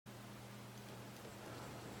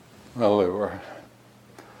Well, there were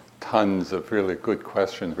tons of really good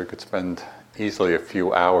questions. We could spend easily a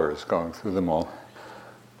few hours going through them all,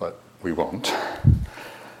 but we won't.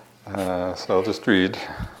 So I'll just read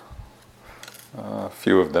a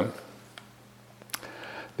few of them.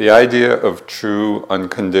 The idea of true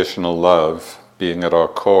unconditional love being at our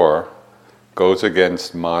core goes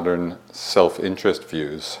against modern self-interest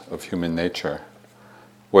views of human nature.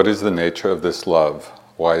 What is the nature of this love?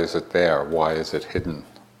 Why is it there? Why is it hidden?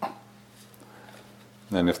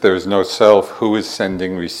 And if there is no self, who is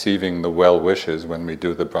sending, receiving the well wishes when we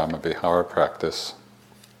do the Brahma Vihara practice?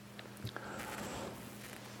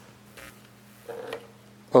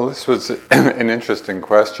 Well, this was an interesting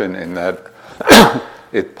question in that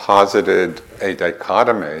it posited a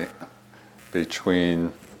dichotomy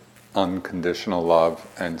between unconditional love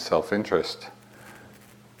and self-interest.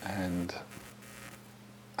 And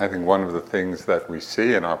I think one of the things that we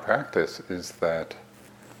see in our practice is that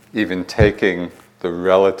even taking the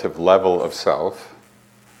relative level of self,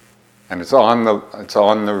 and it's on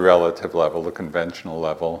the relative level, the conventional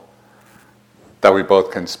level, that we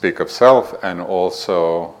both can speak of self and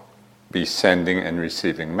also be sending and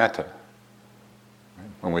receiving metta.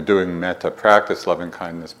 When we're doing metta practice, loving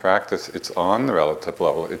kindness practice, it's on the relative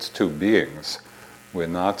level. It's two beings. We're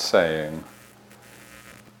not saying,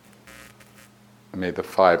 may the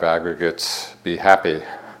five aggregates be happy.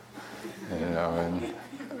 And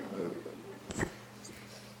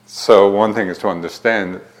so one thing is to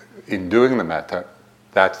understand, in doing the metta,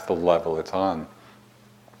 that's the level it's on.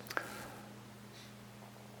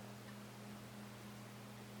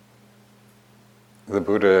 The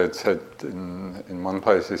Buddha had said in one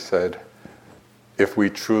place, he said, if we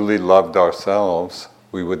truly loved ourselves,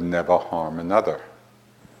 we would never harm another.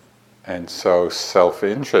 And so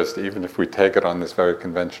self-interest, even if we take it on this very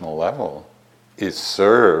conventional level, is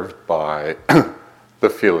served by the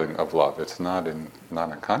feeling of love. It's not in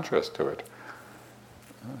contrast to it.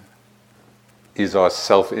 Is our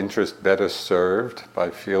self-interest better served by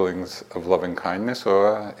feelings of loving kindness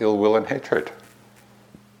or ill will and hatred?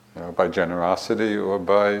 By generosity or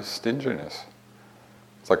by stinginess?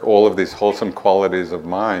 It's like all of these wholesome qualities of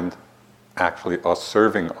mind actually are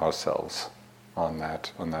serving ourselves on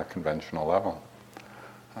that conventional level.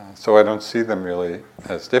 So I don't see them really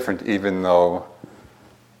as different, even though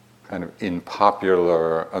kind of in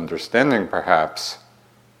popular understanding perhaps,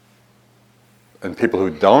 and people who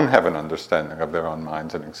don't have an understanding of their own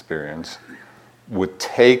minds and experience would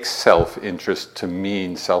take self-interest to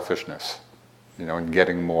mean selfishness, and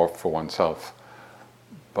getting more for oneself.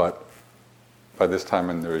 But by this time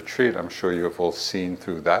in the retreat, I'm sure you have all seen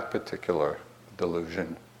through that particular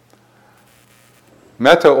delusion.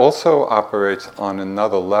 Metta also operates on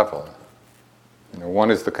another level. One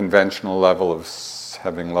is the conventional level of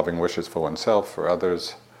having loving wishes for oneself, for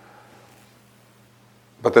others.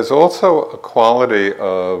 But there's also a quality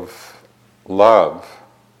of love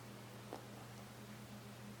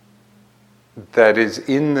that is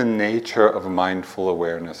in the nature of mindful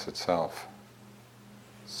awareness itself.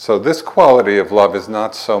 So this quality of love is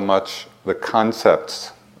not so much the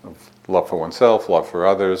concepts of love for oneself, love for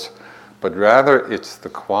others, but rather it's the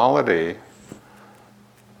quality,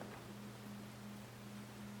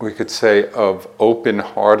 we could say, of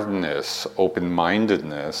open-heartedness,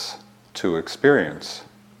 open-mindedness to experience.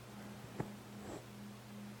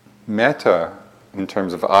 Metta, in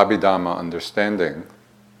terms of Abhidhamma understanding,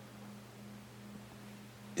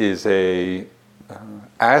 is a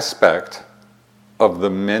aspect of the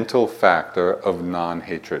mental factor of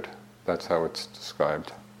non-hatred. That's how it's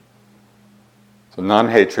described. So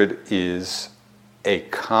non-hatred is a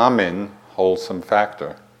common wholesome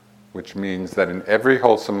factor, which means that in every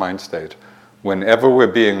wholesome mind state, whenever we're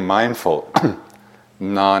being mindful,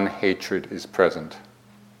 non-hatred is present.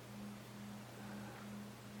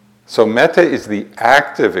 So metta is the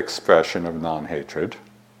active expression of non-hatred,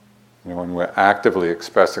 when we're actively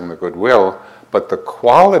expressing the goodwill, but the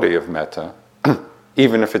quality of metta,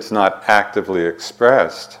 even if it's not actively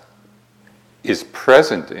expressed, is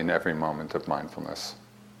present in every moment of mindfulness,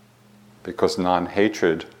 because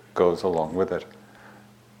non-hatred goes along with it.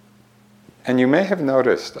 And you may have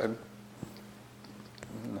noticed,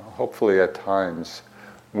 hopefully at times,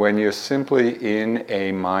 when you're simply in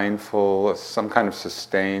a mindful, some kind of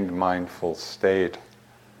sustained mindful state,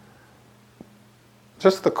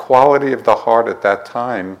 just the quality of the heart at that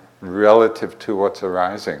time relative to what's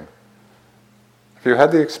arising. If you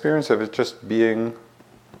had the experience of it just being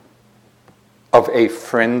of a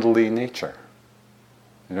friendly nature,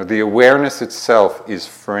 the awareness itself is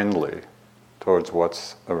friendly towards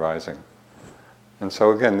what's arising. And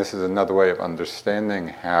so again, this is another way of understanding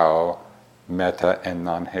how metta and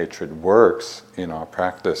non-hatred works in our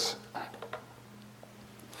practice.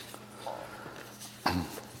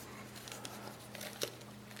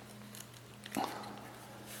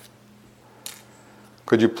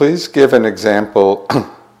 Could you please give an example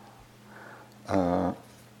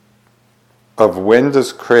of when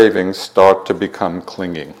does craving start to become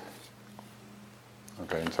clinging?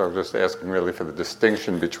 Okay, and so I'm just asking really for the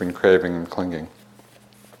distinction between craving and clinging.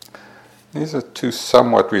 These are two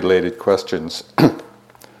somewhat related questions.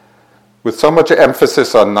 With so much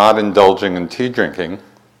emphasis on not indulging in tea drinking,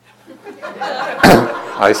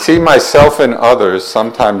 I see myself and others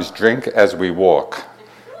sometimes drink as we walk.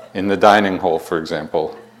 In the dining hall, for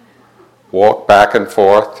example. Walk back and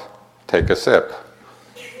forth, take a sip.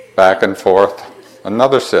 Back and forth,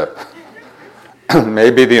 another sip.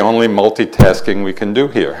 Maybe the only multitasking we can do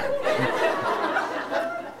here.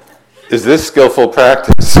 Is this skillful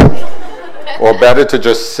practice? Or better to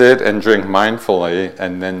just sit and drink mindfully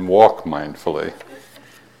and then walk mindfully?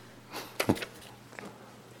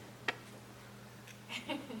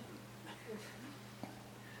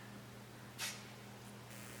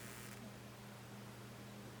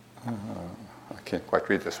 I can't quite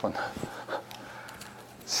read this one.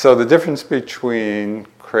 So the difference between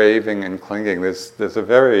craving and clinging, there's a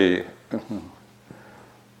very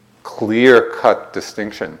clear-cut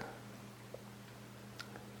distinction.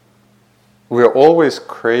 We're always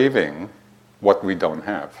craving what we don't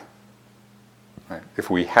have. Right? If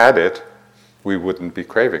we had it, we wouldn't be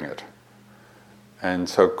craving it. And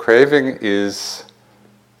so craving is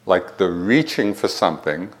like the reaching for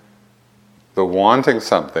something, the wanting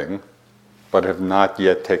something, but have not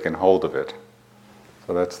yet taken hold of it.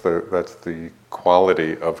 So that's the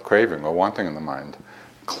quality of craving or wanting in the mind.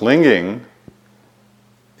 Clinging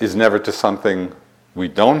is never to something we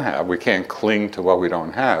don't have. We can't cling to what we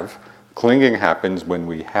don't have. Clinging happens when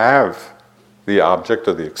we have the object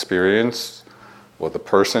or the experience or the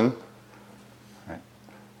person. Right?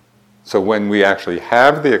 So when we actually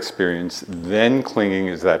have the experience, then clinging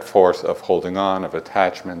is that force of holding on, of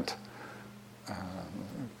attachment,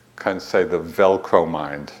 kind of say the Velcro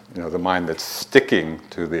mind, the mind that's sticking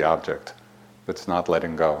to the object, that's not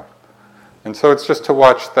letting go. And so it's just to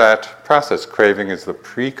watch that process. Craving is the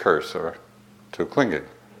precursor to clinging.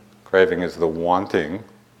 Craving is the wanting,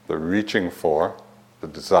 the reaching for, the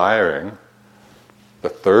desiring, the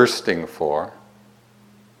thirsting for.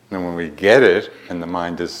 And when we get it and the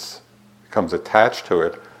mind becomes attached to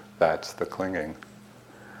it, that's the clinging.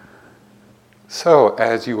 So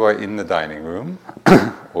as you are in the dining room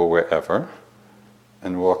or wherever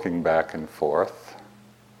and walking back and forth,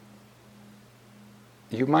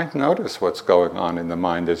 you might notice what's going on in the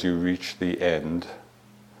mind as you reach the end.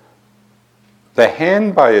 The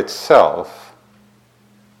hand by itself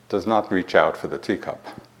does not reach out for the teacup.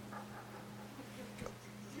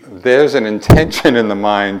 There's an intention in the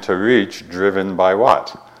mind to reach, driven by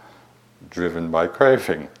what? Driven by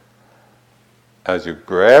craving. As you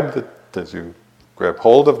grab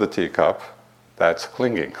hold of the teacup, that's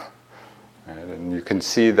clinging. Right? And you can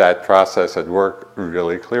see that process at work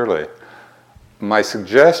really clearly. My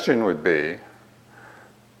suggestion would be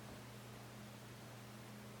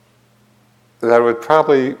that it would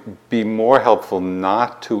probably be more helpful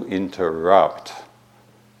not to interrupt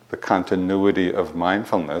the continuity of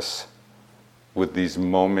mindfulness with these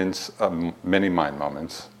moments, many mind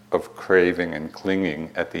moments, of craving and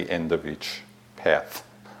clinging at the end of each path.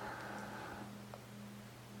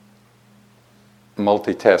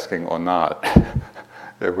 Multitasking or not,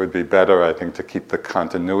 it would be better, I think, to keep the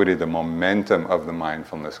continuity, the momentum of the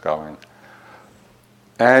mindfulness going.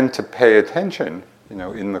 And to pay attention,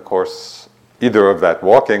 in the course either of that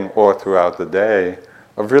walking or throughout the day,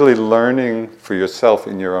 of really learning for yourself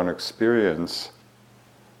in your own experience,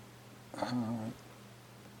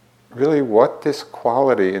 really what this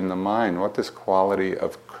quality in the mind, what this quality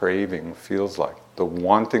of craving feels like, the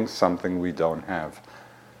wanting something we don't have.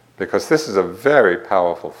 Because this is a very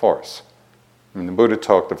powerful force. The Buddha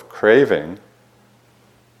talked of craving,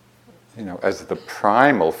 as the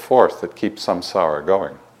primal force that keeps samsara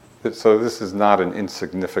going. So this is not an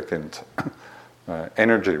insignificant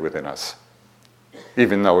energy within us.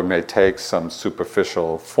 Even though it may take some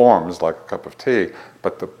superficial forms like a cup of tea,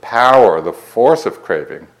 but the power, the force of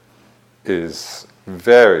craving is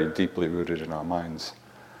very deeply rooted in our minds.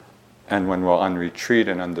 And when we're on retreat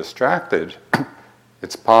and undistracted,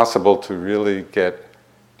 it's possible to really get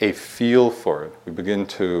a feel for it. We begin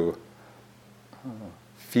to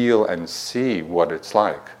feel and see what it's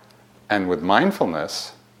like. And with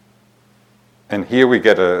mindfulness, and here we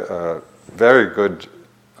get a very good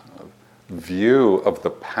view of the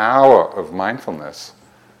power of mindfulness.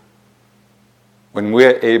 When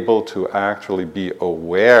we're able to actually be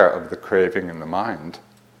aware of the craving in the mind,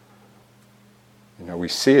 we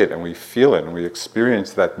see it and we feel it and we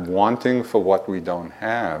experience that wanting for what we don't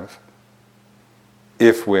have.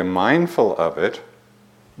 If we're mindful of it,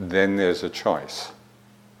 then there's a choice.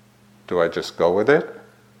 Do I just go with it?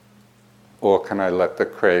 Or can I let the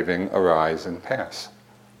craving arise and pass?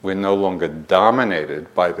 We're no longer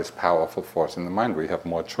dominated by this powerful force in the mind. We have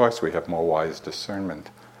more choice, we have more wise discernment,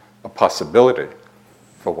 a possibility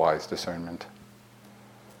for wise discernment.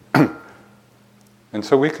 And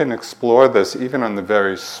so we can explore this even on the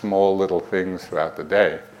very small little things throughout the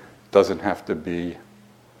day. It doesn't have to be,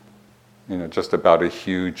 just about a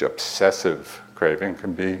huge obsessive craving. It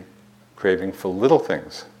can be craving for little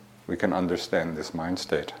things. We can understand this mind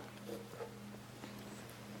state.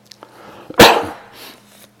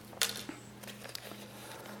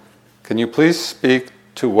 Can you please speak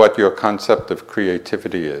to what your concept of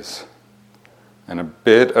creativity is, and a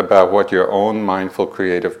bit about what your own mindful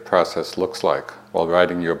creative process looks like while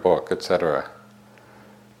writing your book, etc.?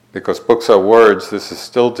 Because books are words, this is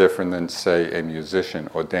still different than, say, a musician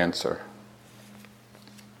or dancer.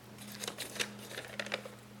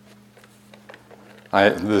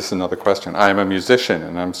 This is another question. I am a musician,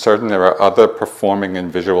 and I'm certain there are other performing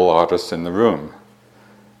and visual artists in the room,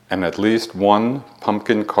 and at least one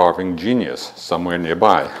pumpkin carving genius somewhere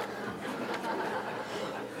nearby.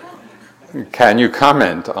 Can you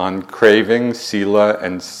comment on craving, sila,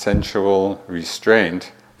 and sensual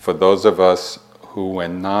restraint for those of us who,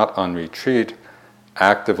 when not on retreat,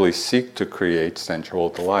 actively seek to create sensual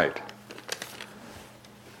delight?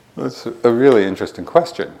 That's a really interesting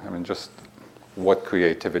question. Just what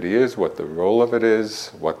creativity is, what the role of it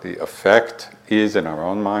is, what the effect is in our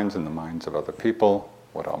own minds and the minds of other people,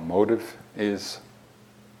 what our motive is.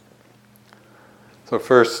 So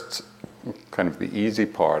first, kind of the easy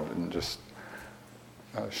part, and just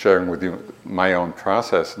sharing with you my own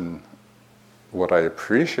process and what I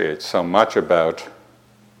appreciate so much about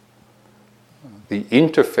the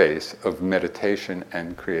interface of meditation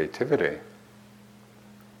and creativity.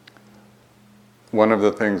 One of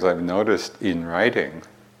the things I've noticed in writing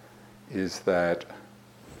is that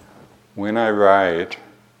when I write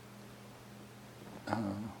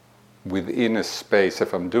within a space,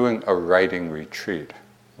 if I'm doing a writing retreat,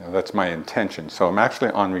 that's my intention. So I'm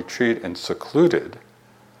actually on retreat and secluded.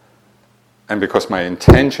 And because my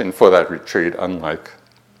intention for that retreat, unlike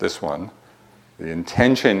this one, the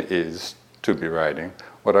intention is to be writing,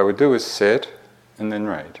 what I would do is sit and then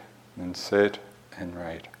write, and sit and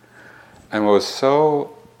write. And what was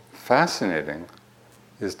so fascinating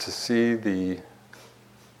is to see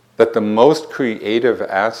that the most creative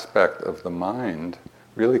aspect of the mind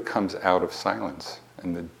really comes out of silence.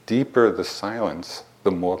 And the deeper the silence,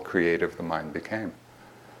 the more creative the mind became.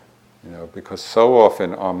 Because so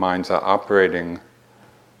often our minds are operating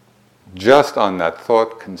just on that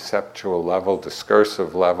thought conceptual level,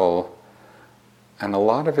 discursive level, and a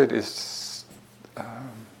lot of it is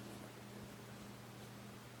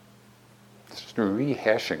just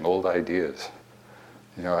rehashing old ideas.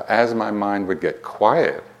 As my mind would get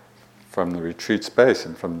quiet from the retreat space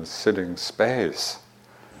and from the sitting space,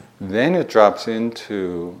 then it drops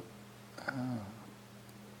into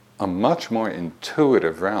a much more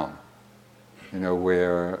intuitive realm,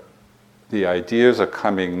 where the ideas are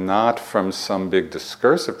coming not from some big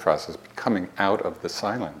discursive process, but coming out of the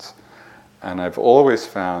silence. And I've always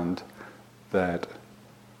found that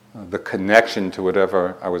the connection to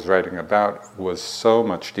whatever I was writing about was so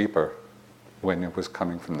much deeper when it was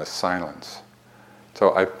coming from the silence.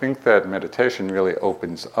 So I think that meditation really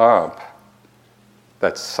opens up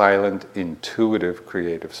that silent, intuitive,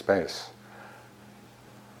 creative space.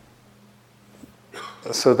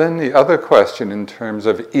 So then the other question in terms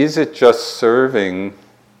of, is it just serving,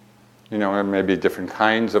 maybe different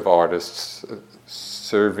kinds of artists,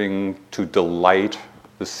 serving to delight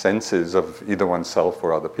the senses of either oneself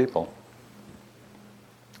or other people?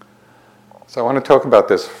 So I want to talk about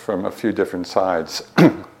this from a few different sides.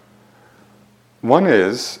 One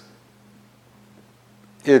is,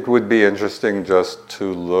 it would be interesting just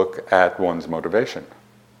to look at one's motivation.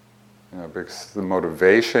 Because the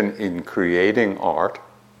motivation in creating art,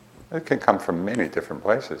 it can come from many different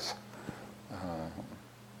places.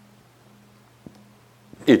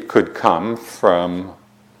 It could come from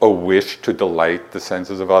a wish to delight the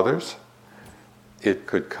senses of others. It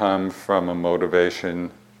could come from a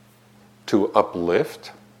motivation to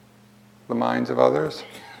uplift the minds of others.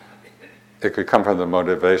 It could come from the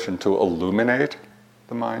motivation to illuminate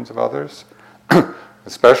the minds of others.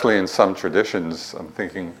 Especially in some traditions, I'm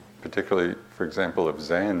thinking particularly, for example, of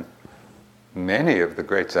Zen, many of the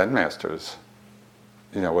great Zen masters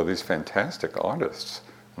were these fantastic artists.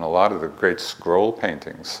 And a lot of the great scroll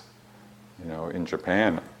paintings, in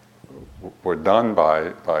Japan were done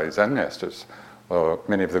by Zen masters.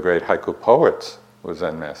 Many of the great haiku poets were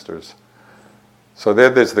Zen masters. So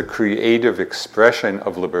there's the creative expression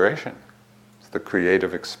of liberation. It's the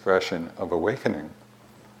creative expression of awakening.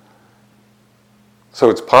 So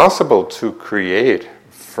it's possible to create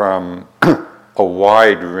from a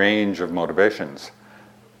wide range of motivations.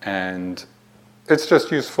 And it's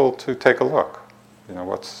just useful to take a look.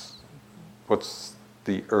 What's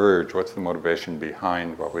the urge, what's the motivation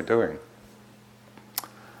behind what we're doing?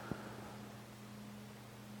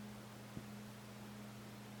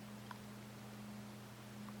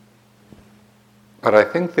 But I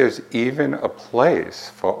think there's even a place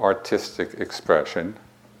for artistic expression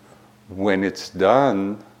when it's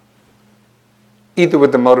done either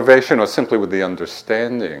with the motivation or simply with the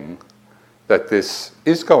understanding that this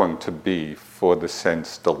is going to be for the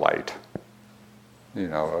sense delight,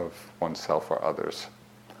 of oneself or others.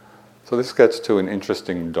 So this gets to an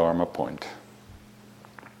interesting Dharma point.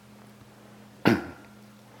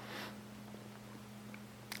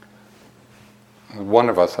 One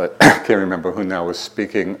of us, I can't remember who now, was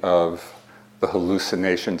speaking of the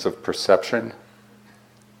hallucinations of perception,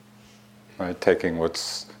 right? Taking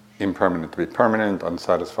what's impermanent to be permanent,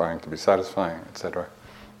 unsatisfying to be satisfying, etc.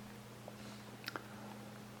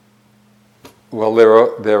 Well,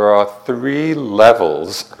 there are three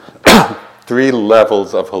levels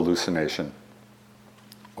of hallucination,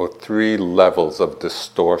 or three levels of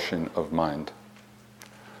distortion of mind.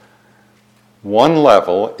 One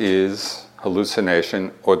level is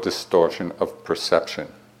hallucination or distortion of perception.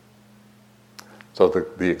 So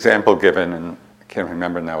the example given, and I can't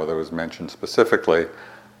remember now whether it was mentioned specifically,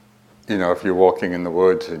 if you're walking in the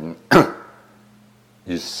woods and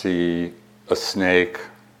you see a snake,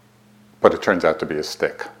 but it turns out to be a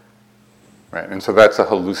stick, right? And so that's a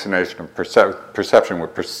hallucination of perception. We're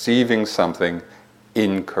perceiving something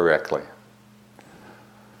incorrectly.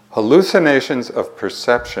 Hallucinations of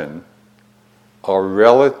perception are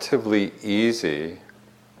relatively easy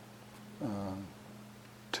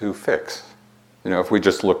to fix. If we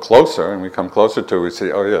just look closer and we come closer to it, we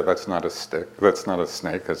see, oh yeah, that's not a stick, that's not a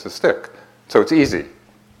snake, that's a stick. So it's easy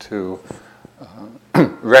to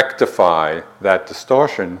rectify that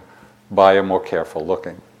distortion by a more careful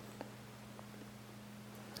looking.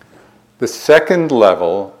 The second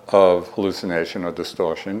level of hallucination or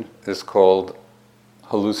distortion is called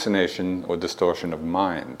hallucination or distortion of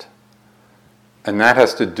mind. And that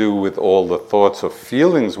has to do with all the thoughts or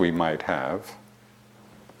feelings we might have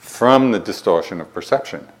from the distortion of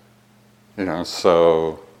perception.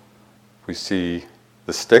 So we see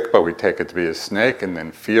the stick, but we take it to be a snake, and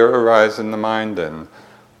then fear arises in the mind, and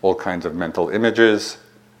all kinds of mental images.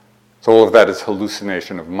 So all of that is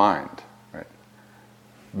hallucination of mind, right?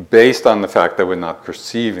 Based on the fact that we're not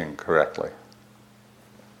perceiving correctly.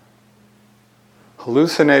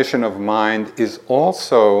 Hallucination of mind is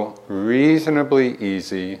also reasonably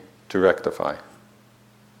easy to rectify.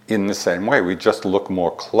 In the same way, we just look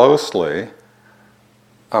more closely.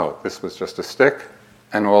 Oh, this was just a stick,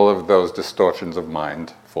 and all of those distortions of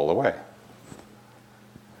mind fall away.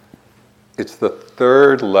 It's the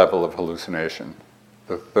third level of hallucination,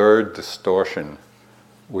 the third distortion,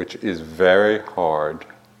 which is very hard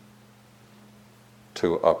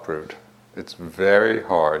to uproot. It's very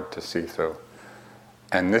hard to see through.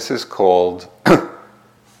 And this is called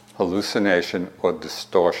hallucination or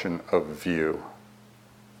distortion of view.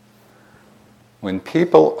 When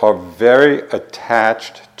people are very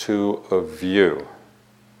attached to a view,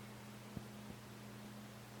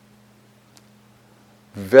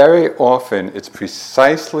 very often it's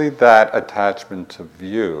precisely that attachment to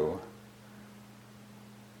view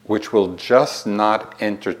which will just not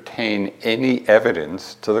entertain any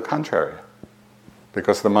evidence to the contrary,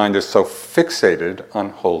 because the mind is so fixated on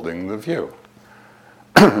holding the view.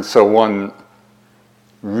 So one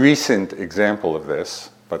recent example of this,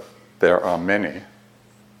 but there are many,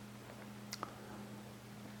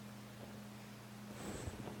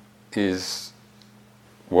 is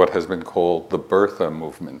what has been called the birther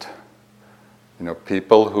movement.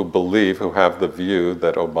 People who believe, who have the view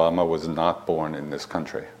that Obama was not born in this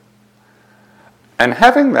country. And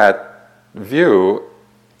having that view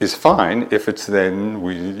is fine if it's then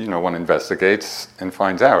one investigates and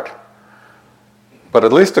finds out. But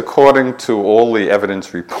at least according to all the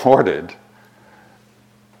evidence reported,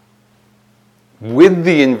 with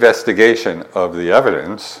the investigation of the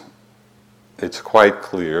evidence, it's quite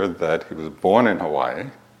clear that he was born in Hawaii.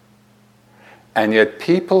 And yet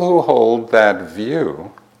people who hold that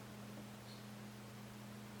view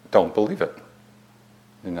don't believe it.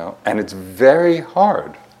 and it's very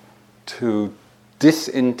hard to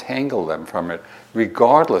disentangle them from it,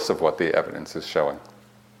 regardless of what the evidence is showing.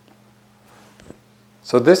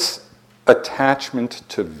 So this attachment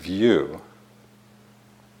to view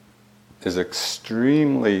is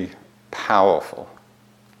extremely powerful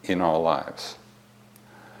in our lives.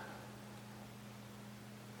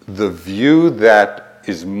 The view that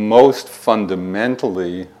is most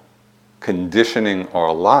fundamentally conditioning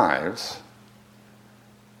our lives,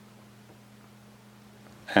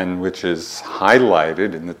 and which is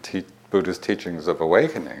highlighted in the Buddha's teachings of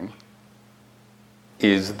awakening,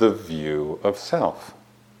 is the view of self.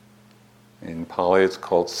 In Pali it's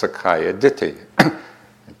called Sakkaya Ditthi.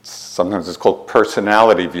 Sometimes it's called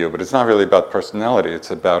personality view, but it's not really about personality. It's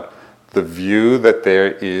about the view that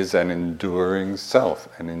there is an enduring self,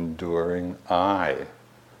 an enduring I,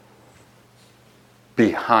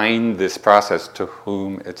 behind this process to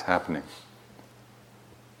whom it's happening.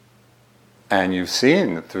 And you've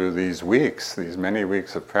seen through these weeks, these many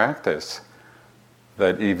weeks of practice,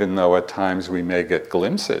 that even though at times we may get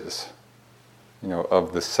glimpses,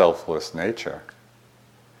 of the selfless nature,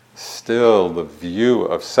 still the view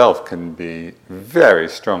of self can be very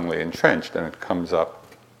strongly entrenched, and it comes up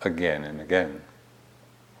again and again.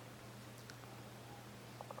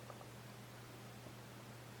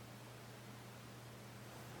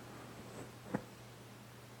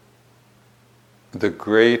 The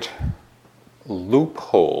great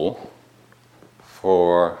loophole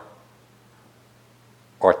for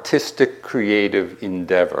artistic creative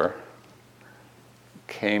endeavor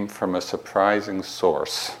came from a surprising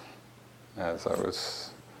source. As I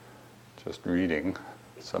was just reading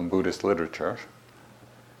some Buddhist literature,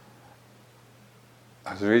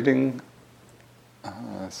 I was reading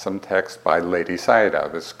some text by Lady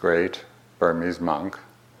Sayadaw, this great Burmese monk,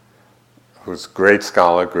 who's a great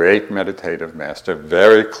scholar, great meditative master,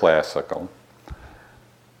 very classical.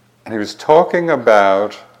 And he was talking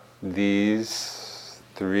about these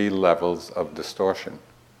 3 levels of distortion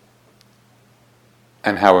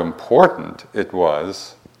and how important it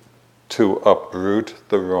was to uproot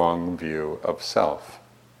the wrong view of self.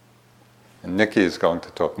 And Nikki is going to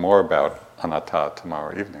talk more about anatta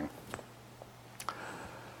tomorrow evening.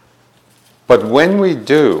 But when we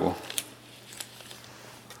do,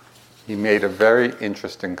 he made a very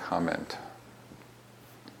interesting comment.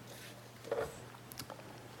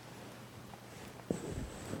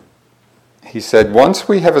 He said, once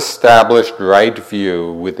we have established right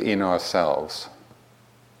view within ourselves,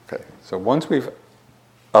 so once we've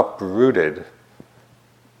uprooted,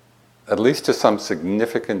 at least to some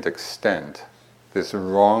significant extent, this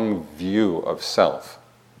wrong view of self,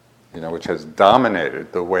 which has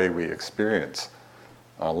dominated the way we experience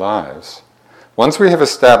our lives. Once we have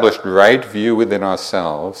established right view within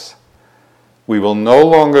ourselves, we will no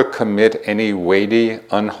longer commit any weighty,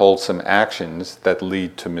 unwholesome actions that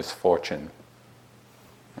lead to misfortune.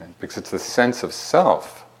 Right? Because it's the sense of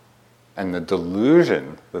self and the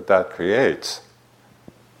delusion that creates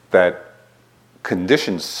that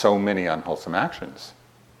conditions so many unwholesome actions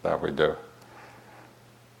that we do.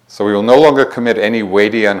 So we will no longer commit any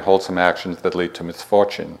weighty, unwholesome actions that lead to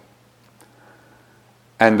misfortune.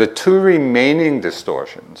 And the 2 remaining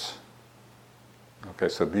distortions,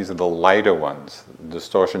 so these are the lighter ones, the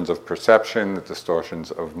distortions of perception, the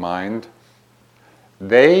distortions of mind,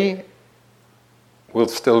 they will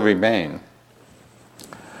still remain.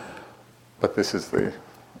 But this is the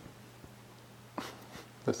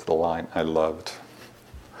line I loved.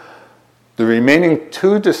 The remaining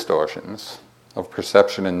 2 distortions of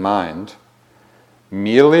perception and mind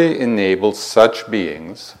merely enable such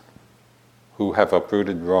beings who have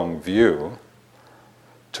uprooted wrong view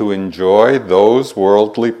to enjoy those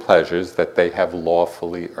worldly pleasures that they have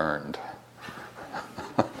lawfully earned.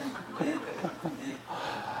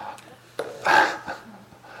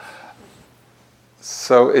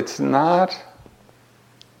 So it's not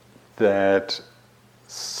that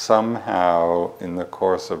somehow in the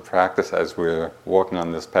course of practice as we're walking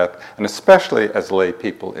on this path, and especially as lay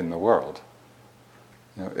people in the world,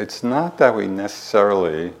 it's not that we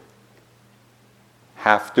necessarily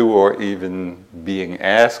have to, or even being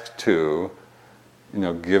asked to,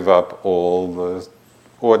 give up all the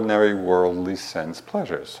ordinary worldly sense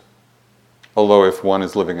pleasures. Although if one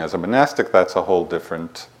is living as a monastic, that's a whole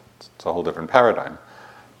different paradigm.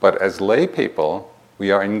 But as lay people, we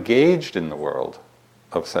are engaged in the world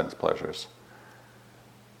of sense pleasures.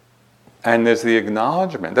 And there's the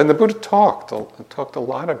acknowledgement, and the Buddha talked a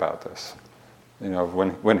lot about this.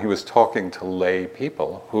 When he was talking to lay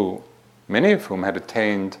people, many of whom had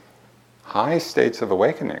attained high states of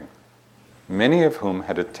awakening, many of whom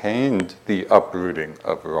had attained the uprooting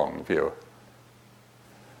of wrong view.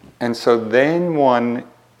 And so then one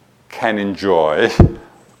can enjoy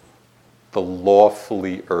the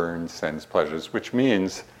lawfully earned sense pleasures, which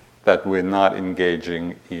means that we're not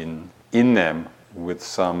engaging in them with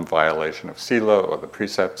some violation of sila or the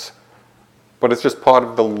precepts, but it's just part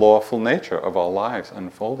of the lawful nature of our lives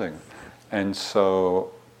unfolding. And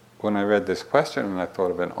so when I read this question, and I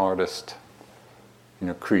thought of an artist,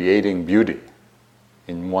 creating beauty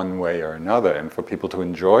in one way or another, and for people to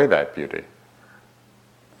enjoy that beauty.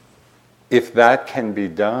 If that can be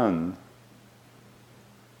done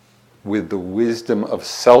with the wisdom of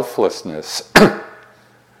selflessness,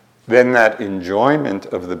 then that enjoyment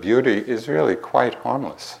of the beauty is really quite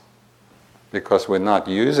harmless, because we're not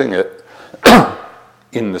using it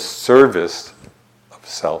in the service of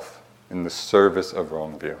self, in the service of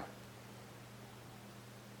wrong view.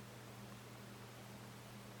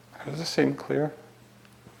 Does this seem clear?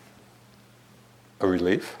 A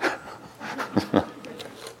relief?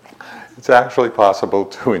 It's actually possible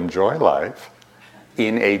to enjoy life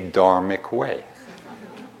in a dharmic way.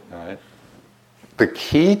 Right? The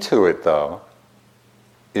key to it, though,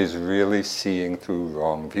 is really seeing through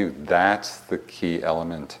wrong view. That's the key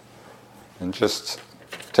element. And just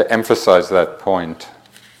to emphasize that point,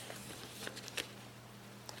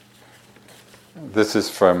 this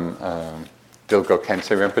is from Dilgo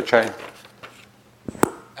Khyentse Rinpoche,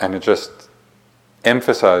 and it just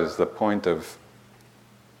emphasizes the point of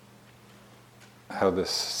how this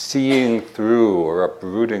seeing through or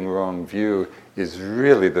uprooting wrong view is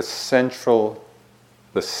really the central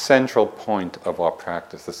point of our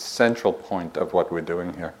practice, the central point of what we're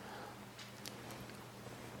doing here.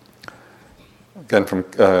 Again from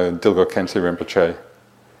Dilgo Khyentse Rinpoche,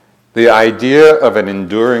 the idea of an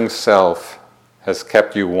enduring self has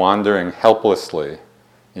kept you wandering helplessly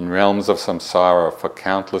in realms of samsara for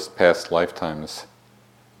countless past lifetimes.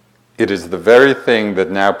 It is the very thing that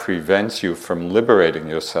now prevents you from liberating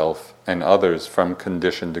yourself and others from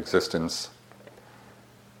conditioned existence.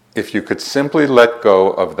 If you could simply let go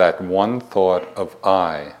of that one thought of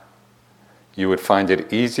I, you would find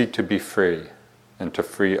it easy to be free and to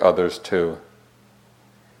free others too.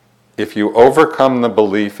 If you overcome the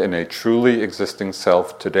belief in a truly existing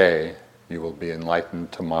self today, you will be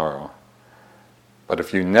enlightened tomorrow. But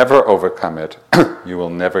if you never overcome it, you will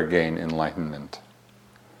never gain enlightenment.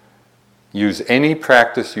 Use any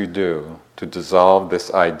practice you do to dissolve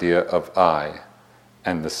this idea of I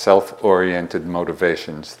and the self-oriented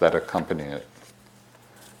motivations that accompany it.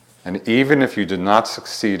 And even if you do not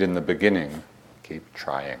succeed in the beginning, keep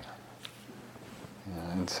trying.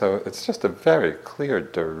 And so it's just a very clear,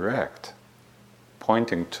 direct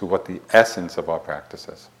pointing to what the essence of our practice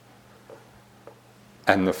is.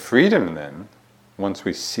 And the freedom then, once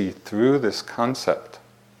we see through this concept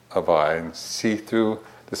of I and see through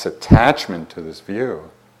this attachment to this view,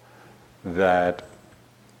 that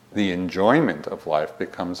the enjoyment of life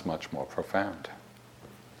becomes much more profound.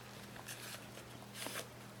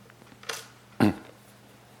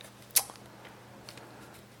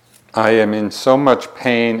 I am in so much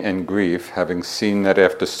pain and grief, having seen that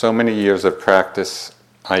after so many years of practice,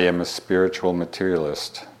 I am a spiritual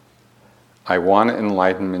materialist. I want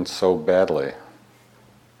enlightenment so badly.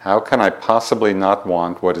 How can I possibly not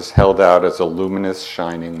want what is held out as a luminous,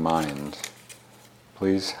 shining mind?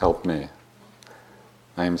 Please help me.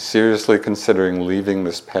 I am seriously considering leaving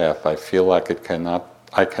this path. I feel like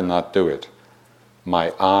I cannot do it.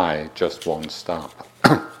 My I just won't stop.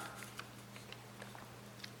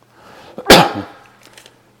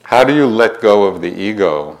 How do you let go of the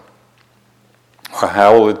ego? Or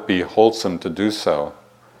how will it be wholesome to do so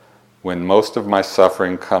when most of my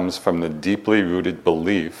suffering comes from the deeply rooted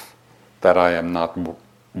belief that I am not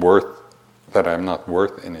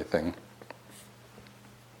worth anything?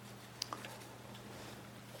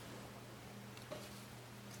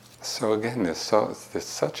 So again, there's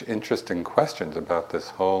such interesting questions about this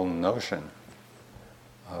whole notion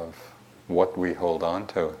of what we hold on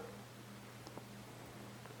to.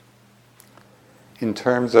 In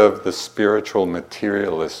terms of the spiritual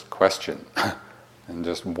materialist question, and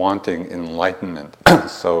just wanting enlightenment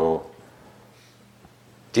so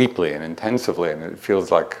deeply and intensively, and it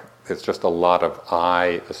feels like there's just a lot of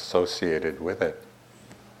I associated with it.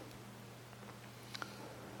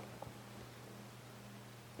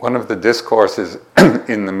 One of the discourses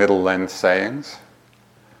in the Middle Length Sayings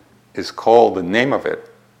is called, the name of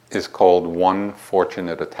it is called One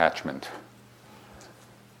Fortunate Attachment.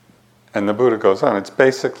 And the Buddha goes on, it's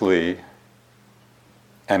basically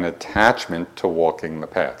an attachment to walking the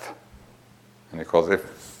path. And he calls it,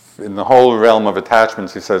 in the whole realm of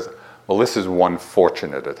attachments, he says, well, this is one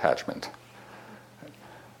fortunate attachment.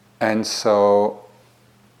 And so,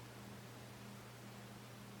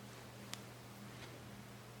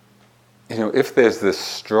 if there's this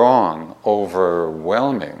strong,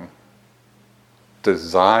 overwhelming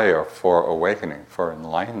desire for awakening, for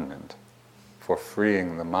enlightenment, for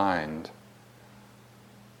freeing the mind,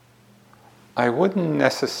 I wouldn't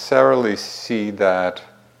necessarily see that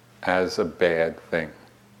as a bad thing.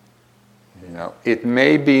 It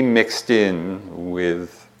may be mixed in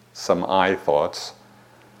with some I thoughts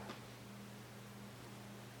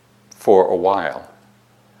for a while.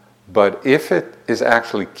 But if it is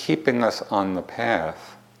actually keeping us on the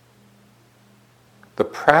path, the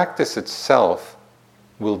practice itself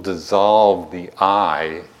will dissolve the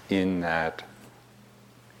I in that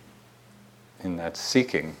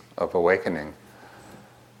seeking of awakening.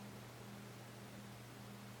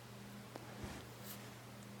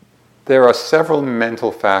 There are several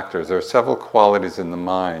mental factors, there are several qualities in the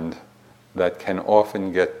mind that can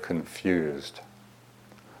often get confused.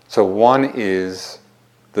 So one is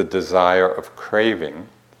the desire of craving,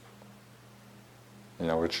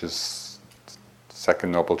 which is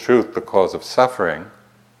second noble truth, the cause of suffering.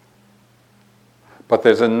 But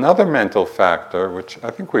there's another mental factor, which I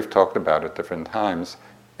think we've talked about at different times.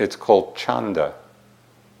 It's called chanda.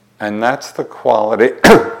 And that's the quality,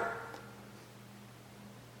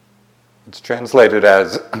 it's translated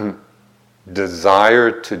as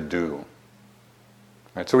desire to do.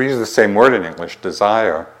 Right? So we use the same word in English,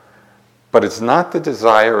 desire, but it's not the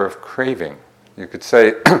desire of craving. You could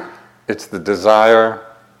say it's the desire,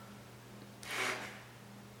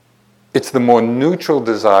 it's the more neutral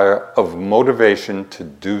desire of motivation to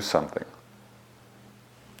do something.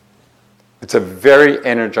 It's a very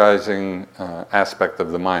energizing aspect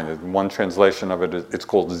of the mind. One translation of it, it's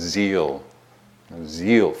called zeal.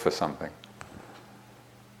 Zeal for something.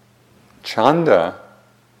 Chanda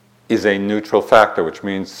is a neutral factor, which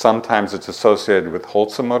means sometimes it's associated with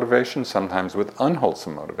wholesome motivations, sometimes with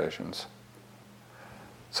unwholesome motivations.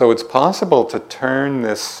 So it's possible to turn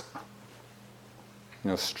this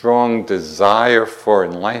strong desire for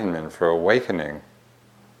enlightenment, for awakening,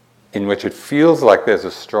 in which it feels like there's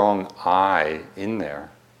a strong I in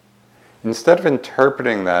there. Instead of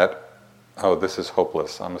interpreting that, oh, this is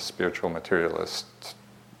hopeless, I'm a spiritual materialist,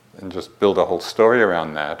 and just build a whole story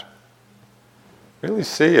around that, really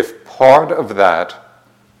see if part of that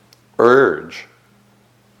urge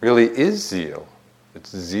really is zeal.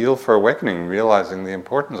 It's zeal for awakening, realizing the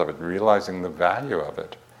importance of it, realizing the value of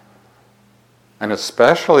it. And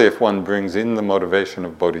especially if one brings in the motivation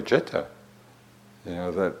of bodhicitta,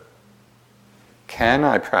 that can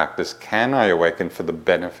I practice, can I awaken for the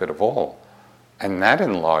benefit of all? And that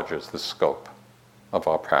enlarges the scope of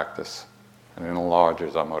our practice and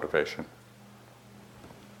enlarges our motivation.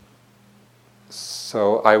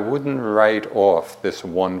 So I wouldn't write off this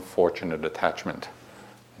one fortunate attachment.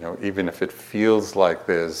 Even if it feels like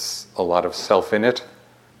there's a lot of self in it,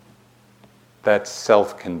 that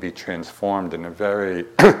self can be transformed in a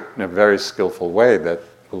very skillful way that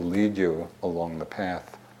will lead you along the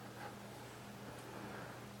path.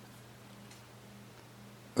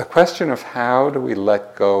 The question of how do we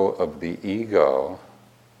let go of the ego,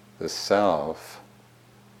 the self,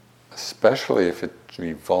 especially if it's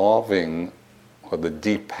revolving, or the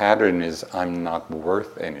deep pattern is I'm not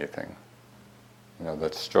worth anything.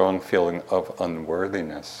 That strong feeling of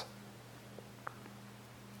unworthiness.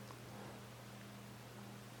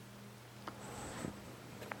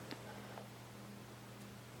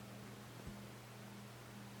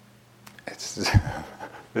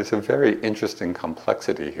 There's a very interesting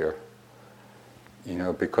complexity here,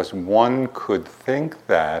 because one could think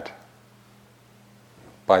that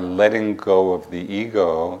by letting go of the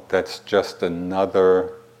ego, that's just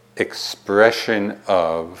another expression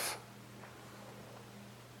of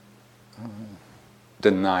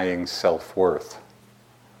denying self-worth.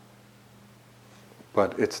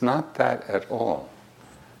 But it's not that at all.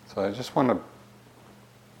 So I just want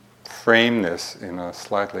to frame this in a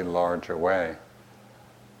slightly larger way.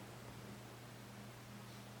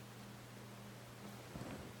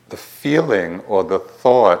 The feeling or the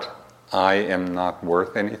thought, I am not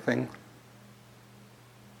worth anything,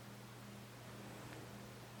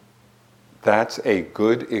 that's a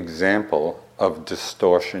good example of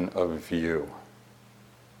distortion of view.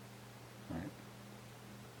 Right?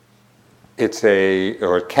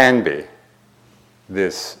 It can be,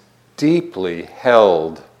 this deeply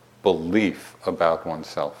held belief about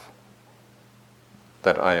oneself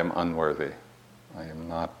that I am unworthy, I am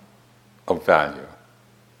not of value.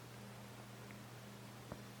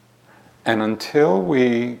 And until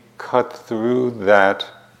we cut through that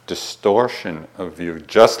distortion of view,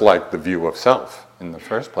 just like the view of self in the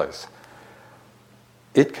first place,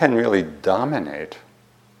 it can really dominate,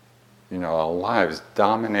 our lives,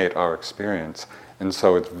 dominate our experience. And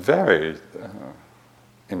so it's very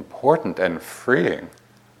important and freeing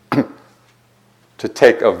to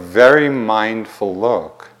take a very mindful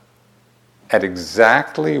look at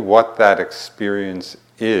exactly what that experience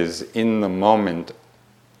is in the moment,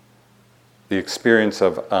 the experience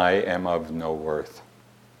of I am of no worth.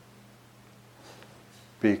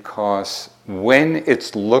 Because when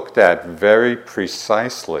it's looked at very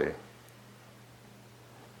precisely,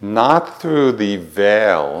 not through the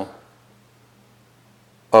veil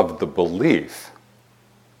of the belief,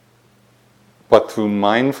 but through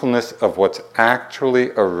mindfulness of what's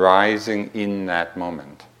actually arising in that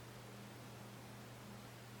moment,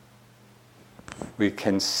 we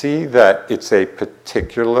can see that it's a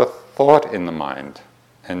particular thought in the mind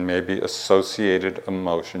and maybe associated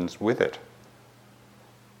emotions with it.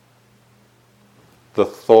 The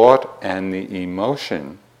thought and the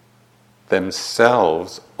emotion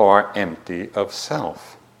themselves are empty of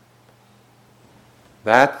self.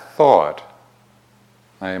 That thought,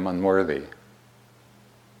 I am unworthy,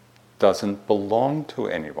 doesn't belong to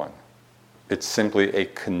anyone. It's simply a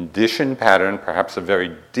conditioned pattern, perhaps a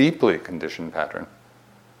very deeply conditioned pattern,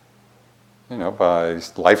 by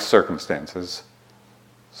life circumstances.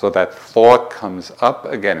 So that thought comes up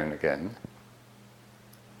again and again.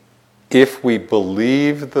 If we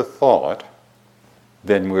believe the thought,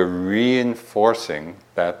 then we're reinforcing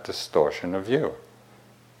that distortion of view.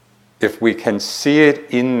 If we can see it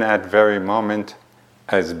in that very moment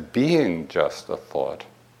as being just a thought,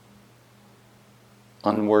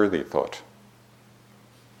 unworthy thought,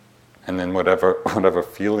 and then whatever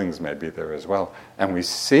feelings may be there as well, and we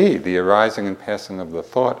see the arising and passing of the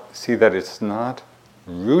thought, see that it's not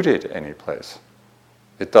rooted anyplace,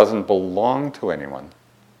 it doesn't belong to anyone,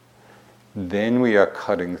 then we are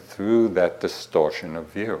cutting through that distortion of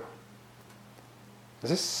view.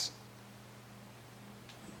 This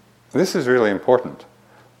is really important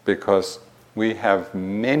because we have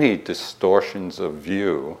many distortions of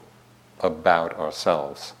view about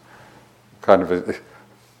ourselves.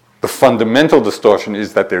 The fundamental distortion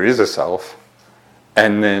is that there is a self,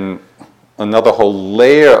 and then another whole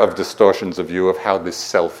layer of distortions of view of how this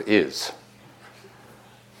self is.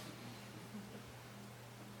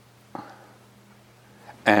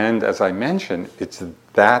 And as I mentioned, it's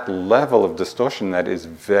that level of distortion that is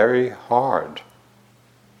very hard.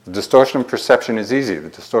 The distortion of perception is easy. The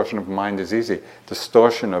distortion of mind is easy.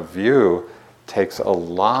 Distortion of view takes a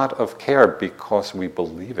lot of care because we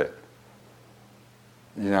believe it.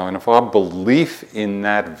 And if our belief in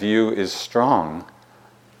that view is strong,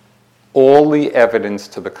 all the evidence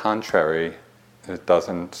to the contrary, it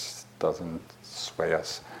doesn't sway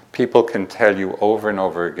us. People can tell you over and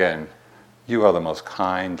over again, you are the most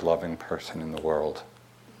kind, loving person in the world.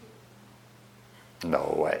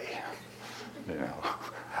 No way.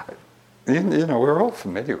 We're all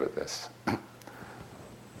familiar with this.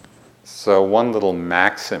 So one little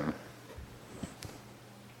maxim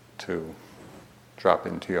to drop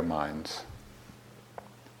into your minds.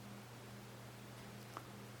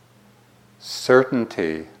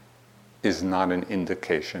 Certainty is not an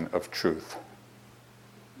indication of truth.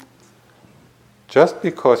 Just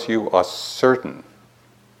because you are certain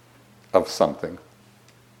of something,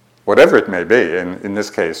 whatever it may be, and in this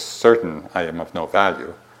case, certain I am of no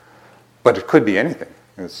value, but it could be anything.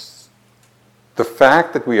 The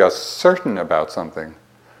fact that we are certain about something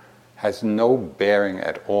has no bearing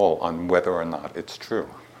at all on whether or not it's true.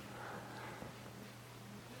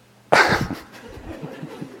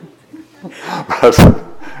 But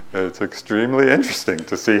it's extremely interesting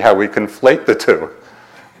to see how we conflate the two.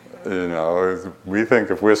 We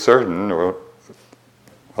think if we're certain,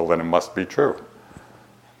 well, then it must be true.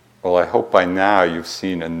 Well, I hope by now you've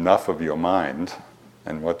seen enough of your mind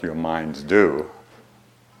and what your minds do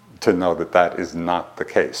to know that that is not the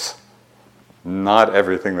case. Not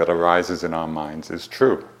everything that arises in our minds is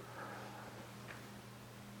true.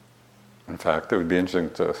 In fact, it would be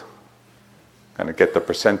interesting to kind of get the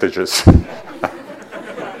percentages.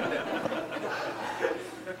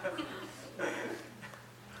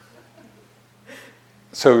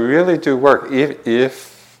 So really do work.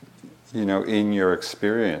 If in your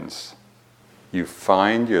experience, you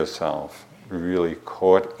find yourself really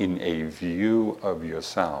caught in a view of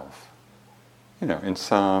yourself, in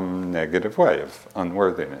some negative way of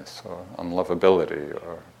unworthiness or unlovability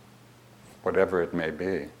or whatever it may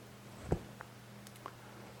be.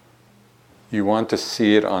 You want to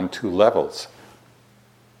see it on two levels.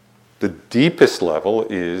 The deepest level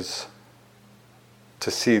is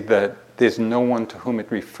to see that there's no one to whom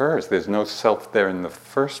it refers. There's no self there in the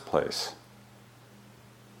first place.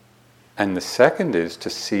 And the second is to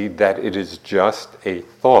see that it is just a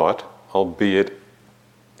thought, albeit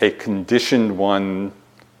a conditioned one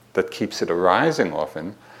that keeps it arising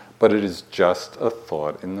often, but it is just a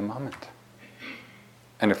thought in the moment.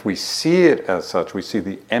 And if we see it as such, we see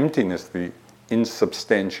the emptiness, the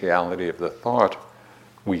insubstantiality of the thought,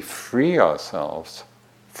 we free ourselves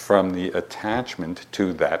from the attachment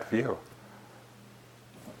to that view.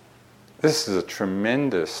 This is a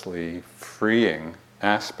tremendously freeing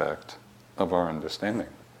aspect of our understanding.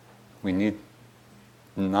 We need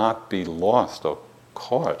not be lost or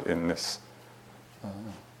caught in this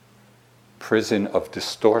prison of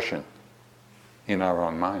distortion in our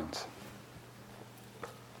own minds.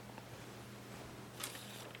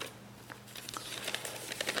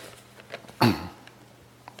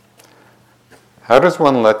 How does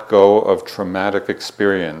one let go of traumatic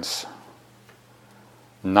experience,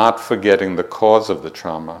 not forgetting the cause of the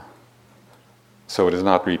trauma, so it is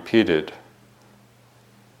not repeated,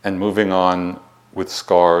 and moving on with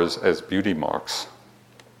scars as beauty marks?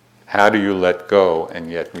 How do you let go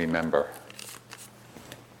and yet remember?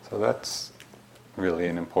 So that's really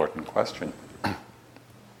an important question.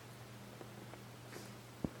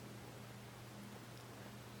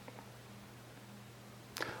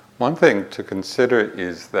 One thing to consider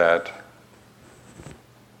is that,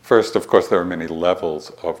 first, of course, there are many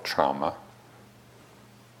levels of trauma,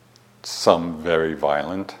 some very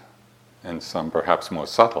violent and some perhaps more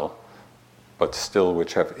subtle, but still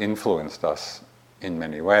which have influenced us in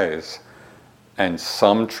many ways. And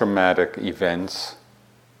some traumatic events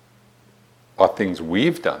are things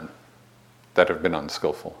we've done that have been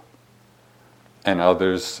unskillful, and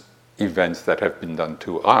others, events that have been done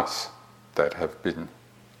to us that have been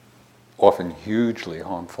often hugely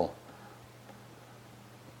harmful.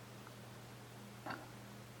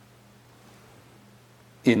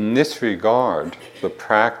 In this regard, the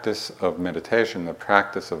practice of meditation, the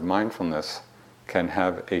practice of mindfulness, can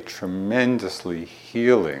have a tremendously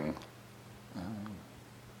healing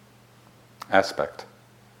aspect.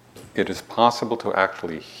 It is possible to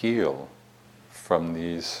actually heal from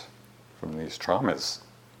these traumas,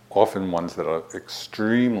 often ones that are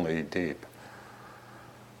extremely deep.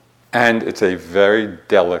 And it's a very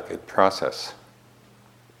delicate process.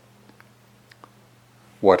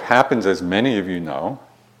 What happens, as many of you know,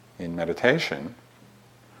 in meditation,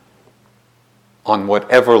 on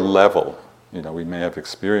whatever level, we may have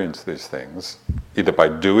experienced these things, either by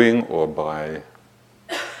doing or by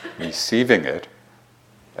receiving it,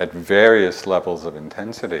 at various levels of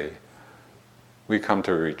intensity, we come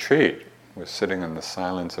to a retreat. We're sitting in the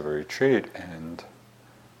silence of a retreat, and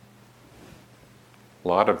a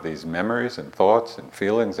lot of these memories and thoughts and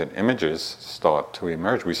feelings and images start to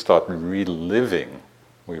emerge. We start reliving,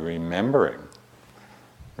 we're remembering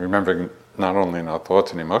not only in our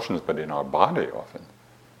thoughts and emotions, but in our body often.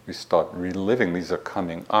 We start reliving, these are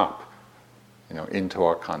coming up, into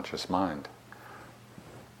our conscious mind.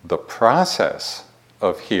 The process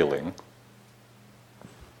of healing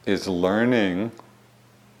is learning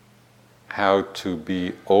how to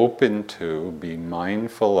be open to, be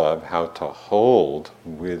mindful of, how to hold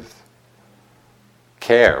with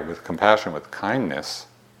care, with compassion, with kindness,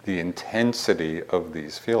 the intensity of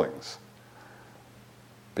these feelings.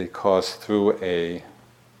 Because through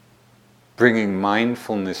bringing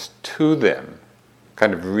mindfulness to them,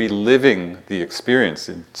 kind of reliving the experience,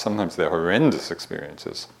 and sometimes they're horrendous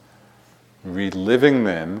experiences, reliving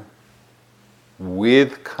them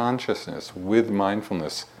with consciousness, with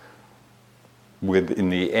mindfulness, with, in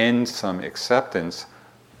the end, some acceptance,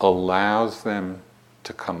 allows them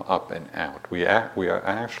to come up and out. We are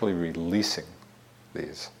actually releasing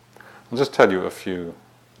these. I'll just tell you a few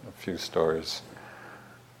stories.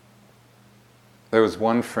 There was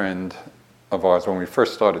one friend of ours when we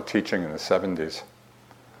first started teaching in the 70s,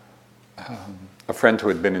 a friend who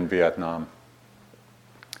had been in Vietnam.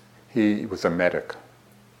 He was a medic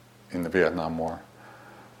in the Vietnam War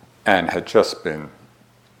and had just been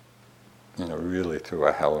really through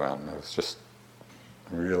a hell round. It was just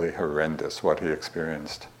really horrendous what he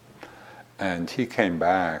experienced. And he came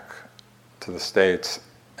back to the States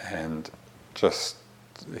and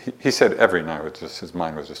he said every night his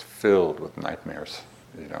mind was just filled with nightmares,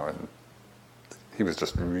 and he was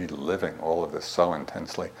just reliving all of this so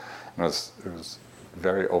intensely. And it was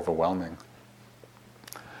very overwhelming.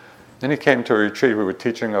 Then he came to a retreat. We were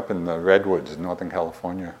teaching up in the Redwoods in Northern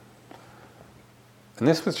California. And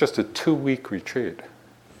this was just a 2-week retreat.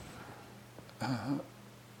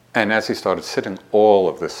 And as he started sitting, all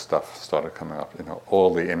of this stuff started coming up,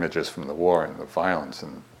 all the images from the war and the violence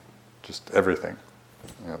and just everything,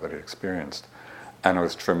 that he experienced. And it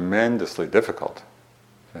was tremendously difficult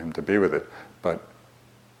for him to be with it. But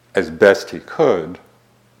as best he could,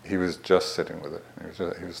 he was just sitting with it.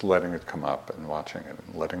 He was letting it come up and watching it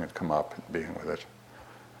and letting it come up and being with it.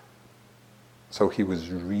 So he was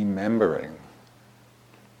remembering,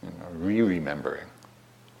 re-remembering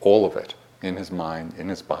all of it in his mind, in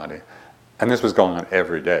his body. And this was going on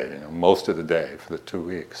every day, most of the day for the 2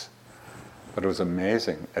 weeks. But it was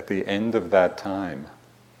amazing. At the end of that time,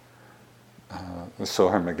 we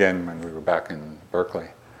saw him again when we were back in Berkeley.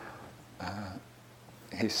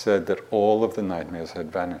 He said that all of the nightmares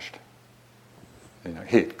had vanished.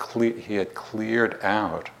 He had cleared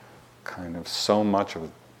out kind of so much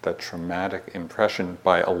of that traumatic impression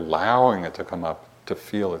by allowing it to come up, to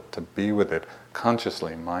feel it, to be with it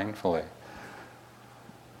consciously, mindfully.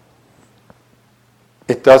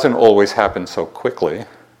 It doesn't always happen so quickly,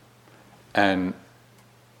 and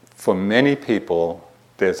for many people,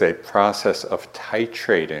 there's a process of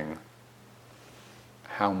titrating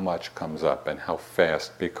how much comes up and how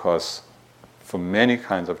fast, because for many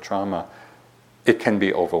kinds of trauma, it can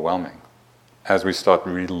be overwhelming. As we start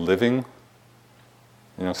reliving,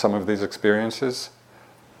 some of these experiences,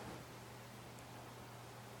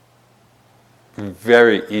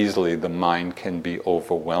 very easily the mind can be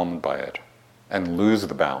overwhelmed by it and lose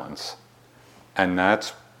the balance. And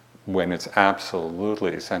that's when it's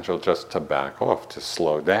absolutely essential just to back off, to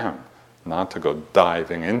slow down, not to go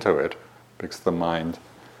diving into it, because the mind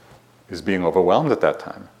is being overwhelmed at that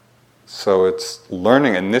time. So it's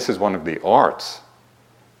learning, and this is one of the arts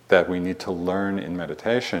that we need to learn in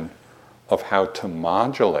meditation, of how to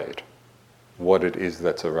modulate what it is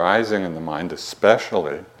that's arising in the mind,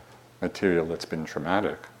 especially material that's been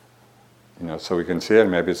traumatic. So we can see it,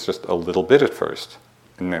 maybe it's just a little bit at first,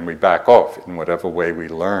 and then we back off in whatever way we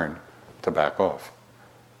learn to back off.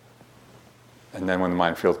 And then when the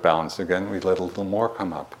mind feels balanced again, we let a little more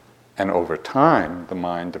come up. And over time, the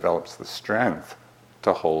mind develops the strength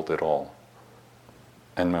to hold it all.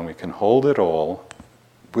 And when we can hold it all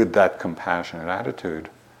with that compassionate attitude,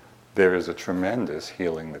 there is a tremendous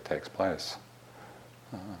healing that takes place.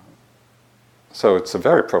 So it's a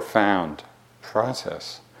very profound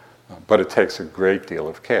process, but it takes a great deal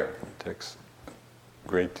of care. It takes a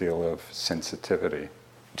great deal of sensitivity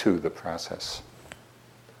to the process.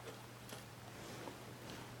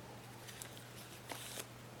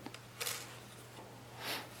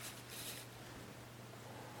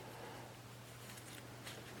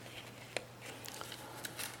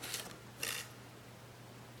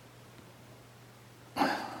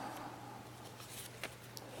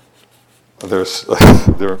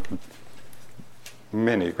 There are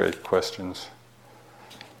many great questions.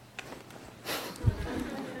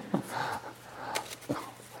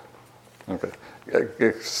 Okay.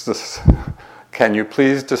 Can you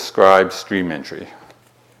please describe stream entry?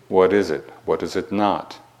 What is it? What is it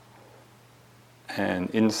not?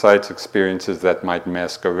 And insights, experiences that might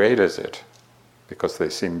masquerade as it, because they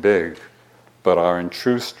seem big, but are in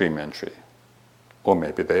true stream entry. Or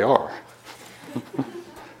maybe they are.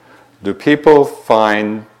 Do people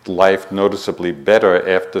find life noticeably better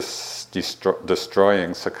after destroying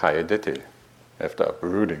Sakaya Ditti, after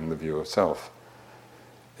uprooting the view of self?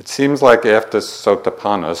 It seems like after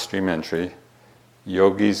Sotapanna, stream entry,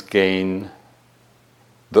 yogis gain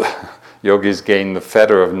the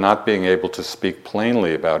fetter of not being able to speak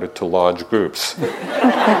plainly about it to large groups.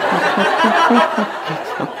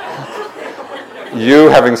 You,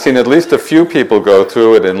 having seen at least a few people go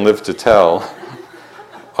through it and live to tell,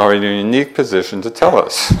 are in a unique position to tell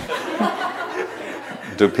us.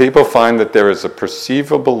 Do people find that there is a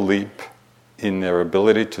perceivable leap in their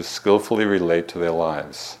ability to skillfully relate to their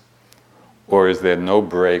lives? Or is there no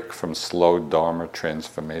break from slow Dharma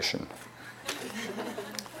transformation?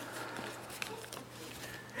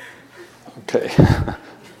 Okay.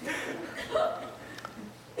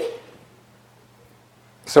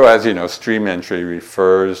 So as you know, stream entry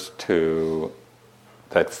refers to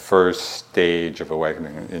that first stage of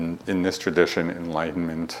awakening. In this tradition,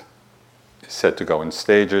 enlightenment is said to go in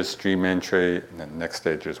stages, stream entry, and then the next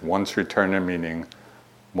stage is once returner, meaning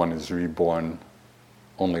one is reborn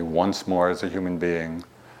only once more as a human being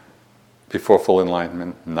before full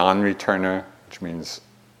enlightenment. Non-returner, which means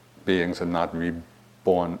beings are not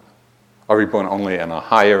reborn, are reborn only in a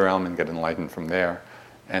higher realm and get enlightened from there.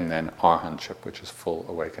 And then arhatship, which is full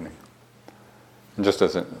awakening. And just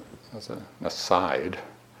as an aside,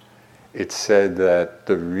 it's said that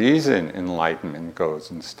the reason enlightenment goes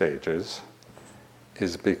in stages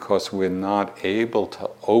is because we're not able to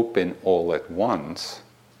open all at once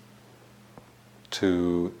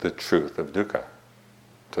to the truth of dukkha,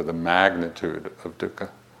 to the magnitude of dukkha,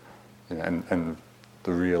 and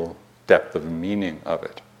the real depth of meaning of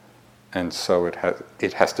it. And so it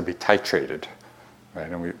has to be titrated,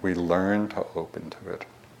 right? And we learn to open to it.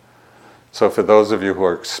 So for those of you who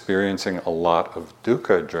are experiencing a lot of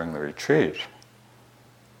dukkha during the retreat,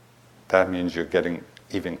 that means you're getting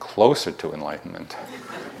even closer to enlightenment,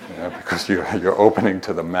 because you're opening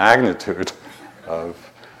to the magnitude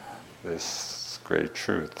of this great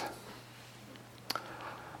truth.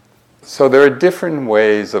 So there are different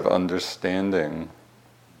ways of understanding,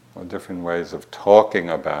 or different ways of talking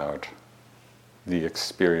about the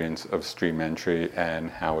experience of stream entry and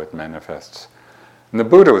how it manifests. And the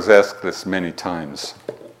Buddha was asked this many times.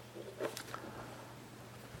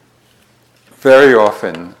 Very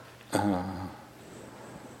often,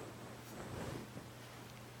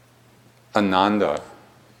 Ananda,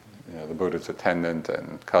 the Buddha's attendant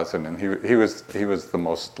and cousin, and he was the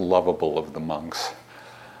most lovable of the monks.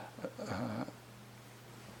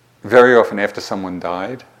 Very often after someone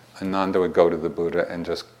died, Ananda would go to the Buddha and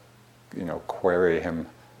just, query him.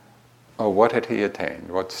 Oh, what had he attained?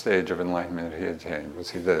 What stage of enlightenment had he attained?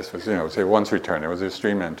 Was he this? Was he once returning? Was he a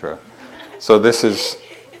stream enterer? So this is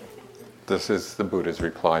the Buddha's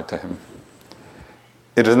reply to him.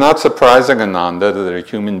 It is not surprising, Ananda, that a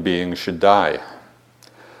human being should die.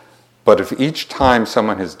 But if each time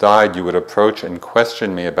someone has died you would approach and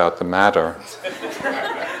question me about the matter,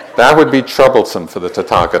 that would be troublesome for the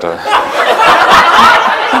Tathagata.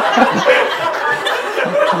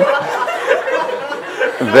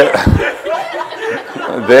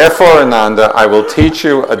 Therefore, Ananda, I will teach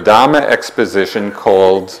you a Dhamma exposition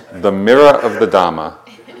called the Mirror of the Dhamma,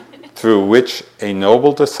 through which a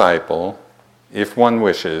noble disciple, if one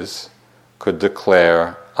wishes, could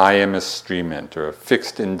declare, I am a stream enterer,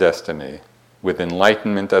 fixed in destiny, with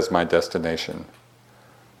enlightenment as my destination.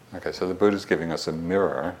 Okay, so the Buddha is giving us a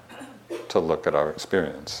mirror to look at our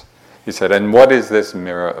experience. He said, and what is this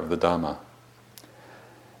mirror of the Dhamma?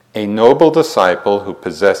 A noble disciple who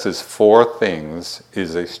possesses 4 things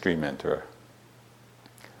is a stream enterer.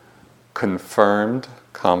 Confirmed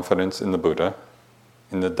confidence in the Buddha,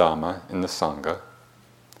 in the Dhamma, in the Sangha,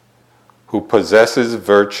 who possesses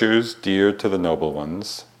virtues dear to the noble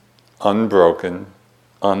ones, unbroken,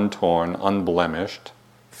 untorn, unblemished,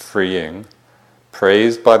 freeing,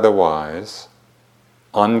 praised by the wise,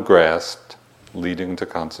 ungrasped, leading to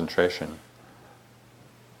concentration.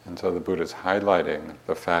 And so the Buddha is highlighting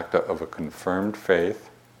the fact of a confirmed faith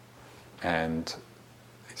and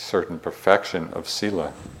a certain perfection of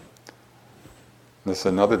sila. This is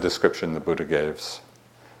another description the Buddha gives.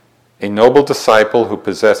 A noble disciple who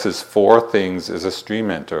possesses 4 things is a stream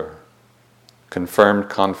enterer. Confirmed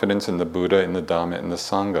confidence in the Buddha, in the Dhamma, in the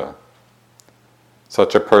Sangha.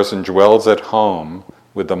 Such a person dwells at home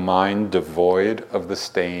with a mind devoid of the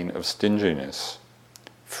stain of stinginess,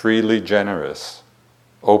 freely generous,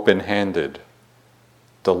 open-handed,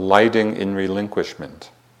 delighting in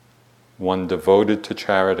relinquishment, one devoted to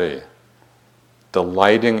charity,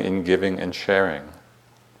 delighting in giving and sharing.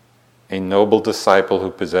 A noble disciple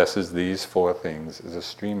who possesses these 4 things is a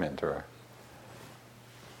stream enterer.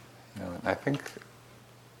 I think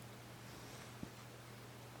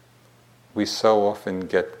we so often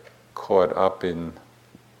get caught up in,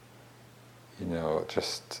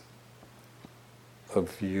 just a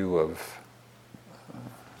view of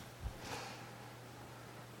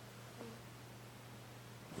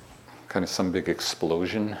kind of some big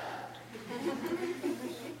explosion.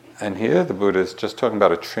 And here the Buddha is just talking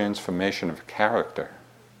about a transformation of character,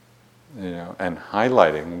 and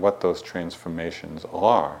highlighting what those transformations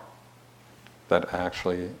are, that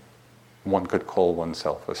actually one could call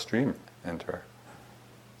oneself a stream enterer.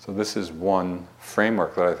 So this is one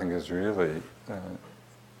framework that I think is really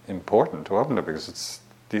important to open to, because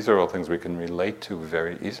these are all things we can relate to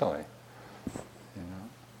very easily.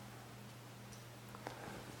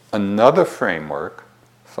 Another framework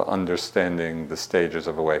for understanding the stages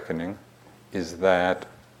of awakening is that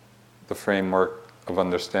the framework of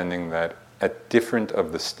understanding that at different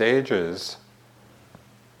of the stages,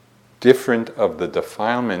 different of the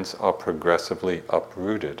defilements are progressively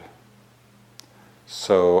uprooted.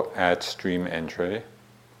 So at stream entry,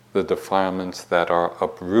 the defilements that are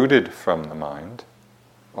uprooted from the mind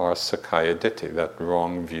are Sakkaya Ditthi, that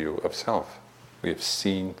wrong view of self. We have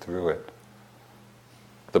seen through it.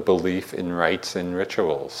 The belief in rites and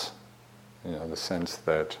rituals, the sense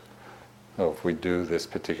that, if we do this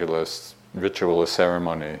particular ritual or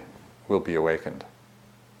ceremony, we'll be awakened,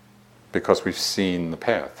 because we've seen the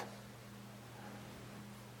path.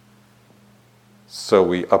 So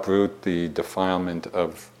we uproot the defilement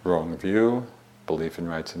of wrong view, belief in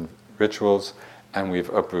rites and rituals, and we've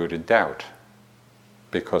uprooted doubt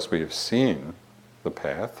because we have seen the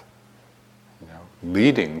path,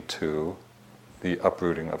 leading to the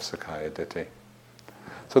uprooting of Sakkaya Ditthi.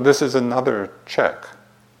 So this is another check,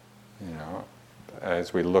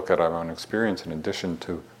 as we look at our own experience in addition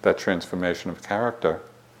to that transformation of character,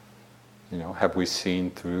 have we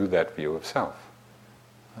seen through that view of self?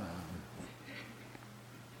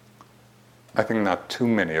 I think not too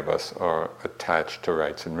many of us are attached to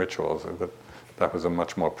rites and rituals. That was a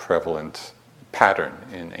much more prevalent pattern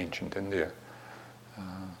in ancient India.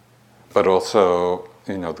 But also,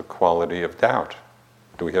 the quality of doubt.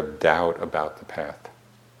 Do we have doubt about the path?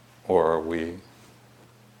 Or are we,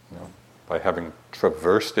 by having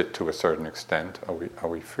traversed it to a certain extent, are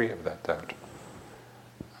we free of that doubt?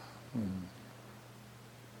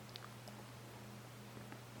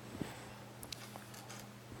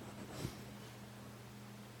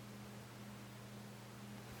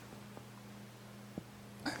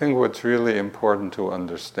 I think what's really important to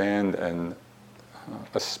understand, and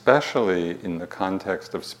especially in the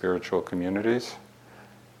context of spiritual communities,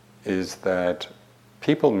 is that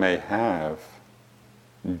people may have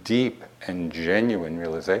deep and genuine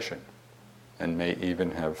realization and may even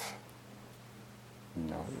have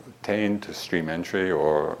attained to stream entry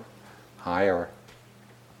or higher.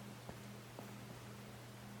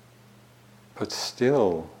 But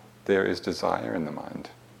still, there is desire in the mind.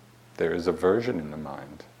 There is aversion in the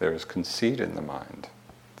mind. There is conceit in the mind.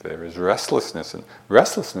 There is restlessness. And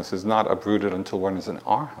restlessness is not uprooted until one is an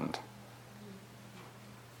arhat.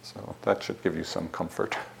 So that should give you some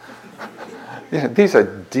comfort. These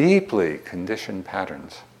are deeply conditioned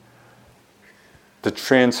patterns. The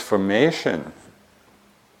transformation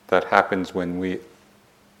that happens when we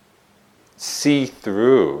see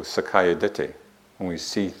through Sakkaya Ditthi, when we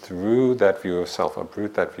see through that view of self,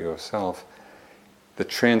 uproot that view of self, the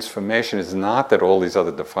transformation is not that all these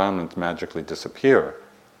other defilements magically disappear,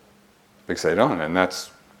 because they don't, and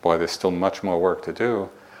that's why there's still much more work to do,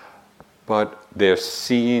 but they're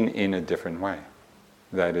seen in a different way.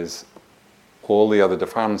 That is, all the other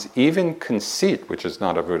defilements, even conceit, which is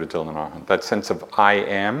not uprooted till an arhat, that sense of I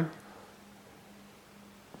am,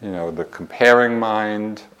 the comparing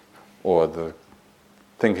mind, or the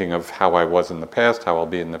thinking of how I was in the past, how I'll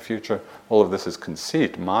be in the future, all of this is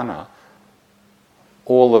conceit, mana.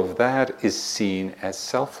 All of that is seen as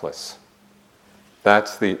selfless.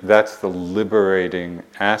 That's the liberating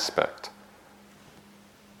aspect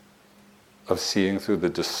of seeing through the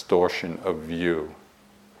distortion of view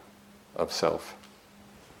of self.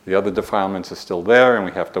 The other defilements are still there and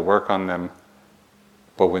we have to work on them,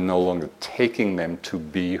 but we're no longer taking them to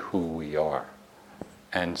be who we are.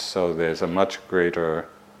 And so there's a much greater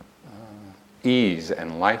ease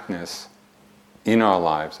and lightness in our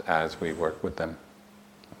lives as we work with them.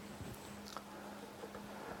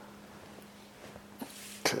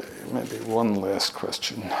 Okay, maybe one last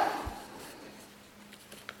question.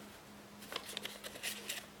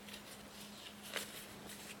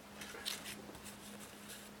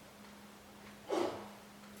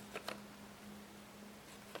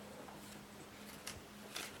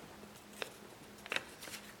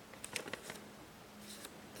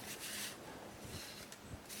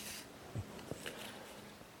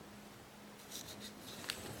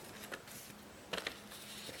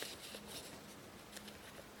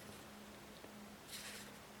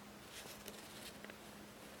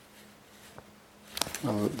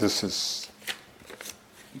 This is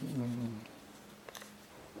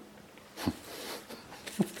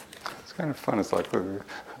it's kind of fun. It's like at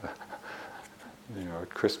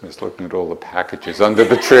Christmas, looking at all the packages under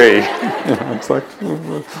the tree. It's like,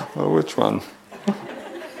 which one?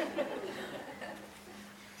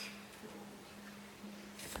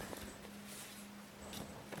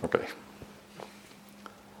 Okay.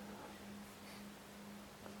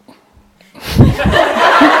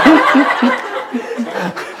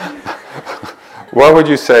 What would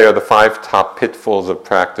you say are the 5 top pitfalls of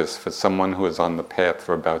practice for someone who is on the path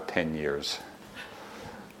for about 10 years?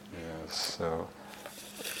 So,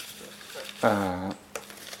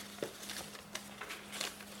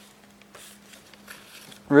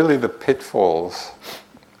 really the pitfalls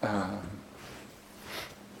are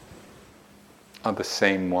the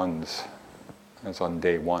same ones as on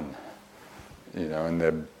day one,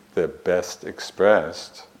 and they're best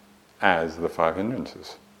expressed as the 5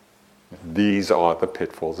 hindrances. These are the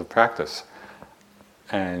pitfalls of practice.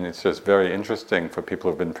 And it's just very interesting for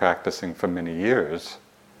people who have been practicing for many years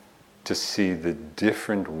to see the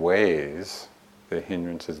different ways the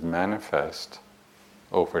hindrances manifest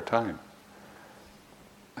over time.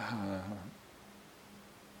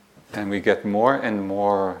 And we get more and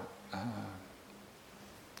more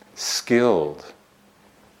skilled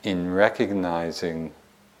in recognizing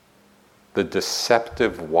the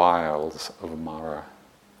deceptive wiles of Mara.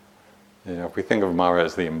 If we think of Mara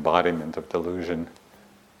as the embodiment of delusion,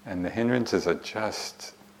 and the hindrances are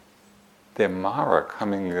just, they're Mara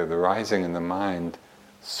coming, the rising in the mind,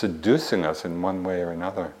 seducing us in one way or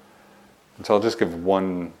another. And so I'll just give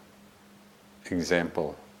one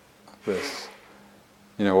example of this.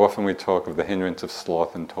 Often we talk of the hindrance of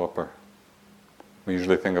sloth and torpor. We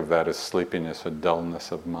usually think of that as sleepiness or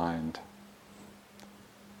dullness of mind.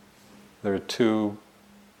 There are two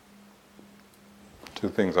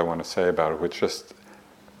things I want to say about it, which just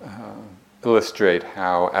illustrate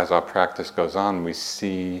how, as our practice goes on, we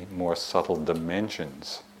see more subtle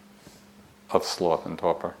dimensions of sloth and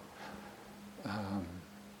torpor.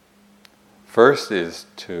 First is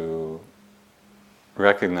to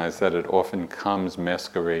recognize that it often comes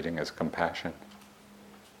masquerading as compassion.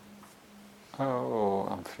 Oh,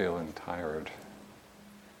 I'm feeling tired.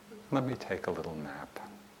 Let me take a little nap.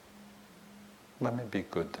 Let me be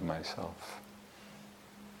good to myself.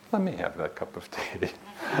 Let me have that cup of tea.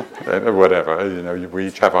 Whatever, we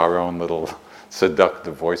each have our own little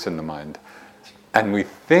seductive voice in the mind. And we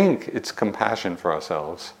think it's compassion for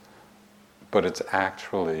ourselves, but it's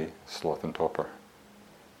actually sloth and torpor.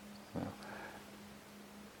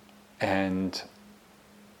 And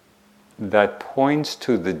that points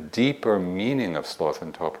to the deeper meaning of sloth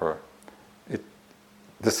and torpor.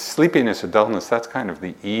 The sleepiness or dullness, that's kind of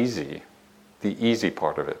the easy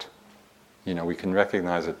part of it. We can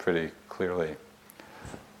recognize it pretty clearly.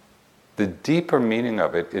 The deeper meaning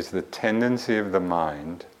of it is the tendency of the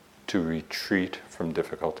mind to retreat from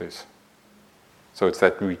difficulties. So it's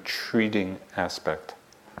that retreating aspect.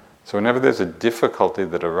 So whenever there's a difficulty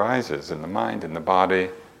that arises in the mind, in the body,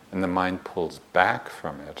 and the mind pulls back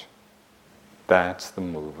from it, that's the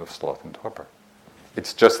move of sloth and torpor.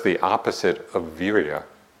 It's just the opposite of virya,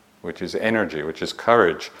 which is energy, which is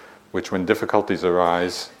courage, which when difficulties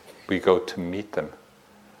arise, we go to meet them.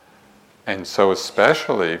 And so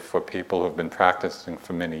especially for people who've been practicing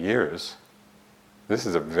for many years, this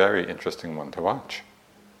is a very interesting one to watch.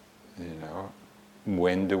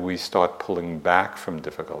 When do we start pulling back from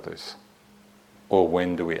difficulties? Or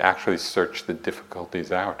when do we actually search the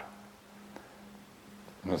difficulties out?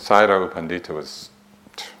 Sayadaw U Pandita was...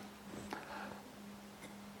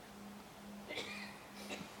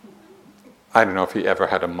 I don't know if he ever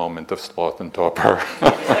had a moment of sloth and torpor.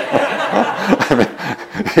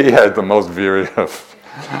 He had the most virya of,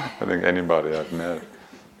 I think, anybody I've met.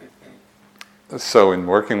 So in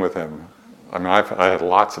working with him, I had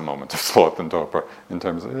lots of moments of sloth and torpor in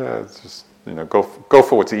terms of, it's just, go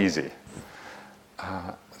for what's easy.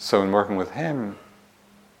 So in working with him,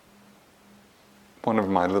 one of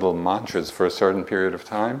my little mantras for a certain period of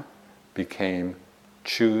time became,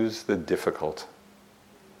 choose the difficult.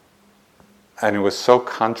 And it was so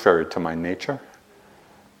contrary to my nature,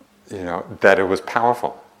 that it was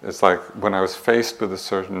powerful. It's like when I was faced with a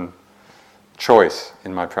certain choice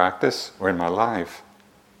in my practice or in my life,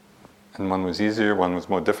 and one was easier, one was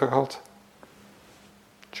more difficult,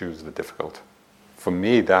 choose the difficult. For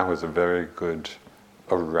me, that was a very good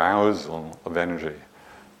arousal of energy.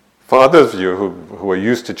 For others of you who are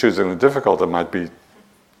used to choosing the difficult, it might be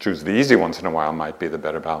choose the easy once in a while might be the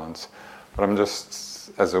better balance. But I'm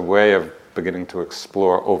just, as a way of beginning to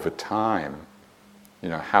explore over time,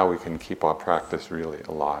 how we can keep our practice really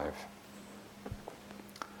alive.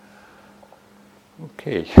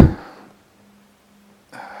 Okay.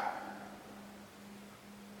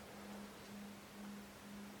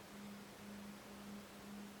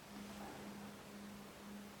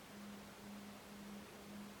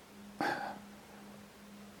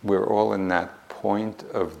 We're all in that point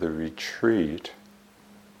of the retreat,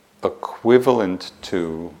 equivalent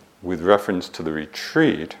to, with reference to the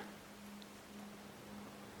retreat,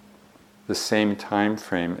 the same time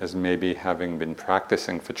frame as maybe having been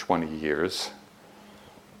practicing for 20 years,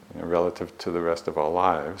 relative to the rest of our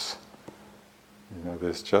lives.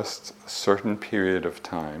 There's just a certain period of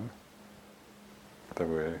time that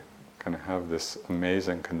we're going to have this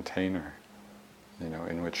amazing container,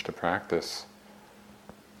 in which to practice.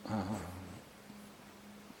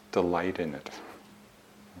 Delight in it,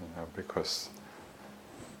 because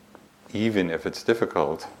even if it's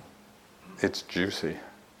difficult, it's juicy.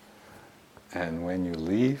 And when you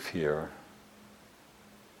leave here,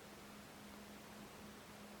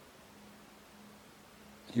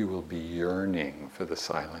 you will be yearning for the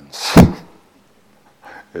silence.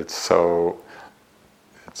 It's so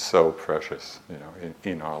precious,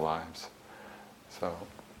 in our lives. So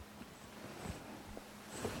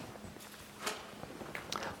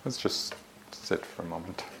Let's just sit for a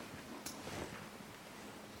moment.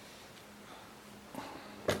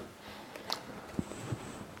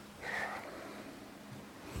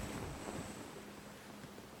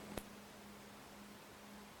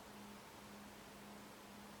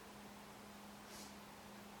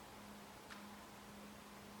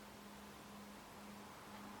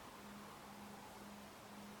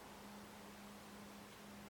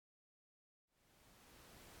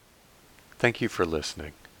 Thank you for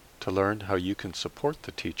listening. To learn how you can support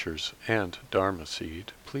the teachers and Dharma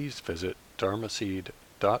Seed, please visit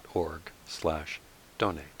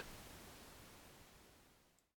dharmaseed.org/donate.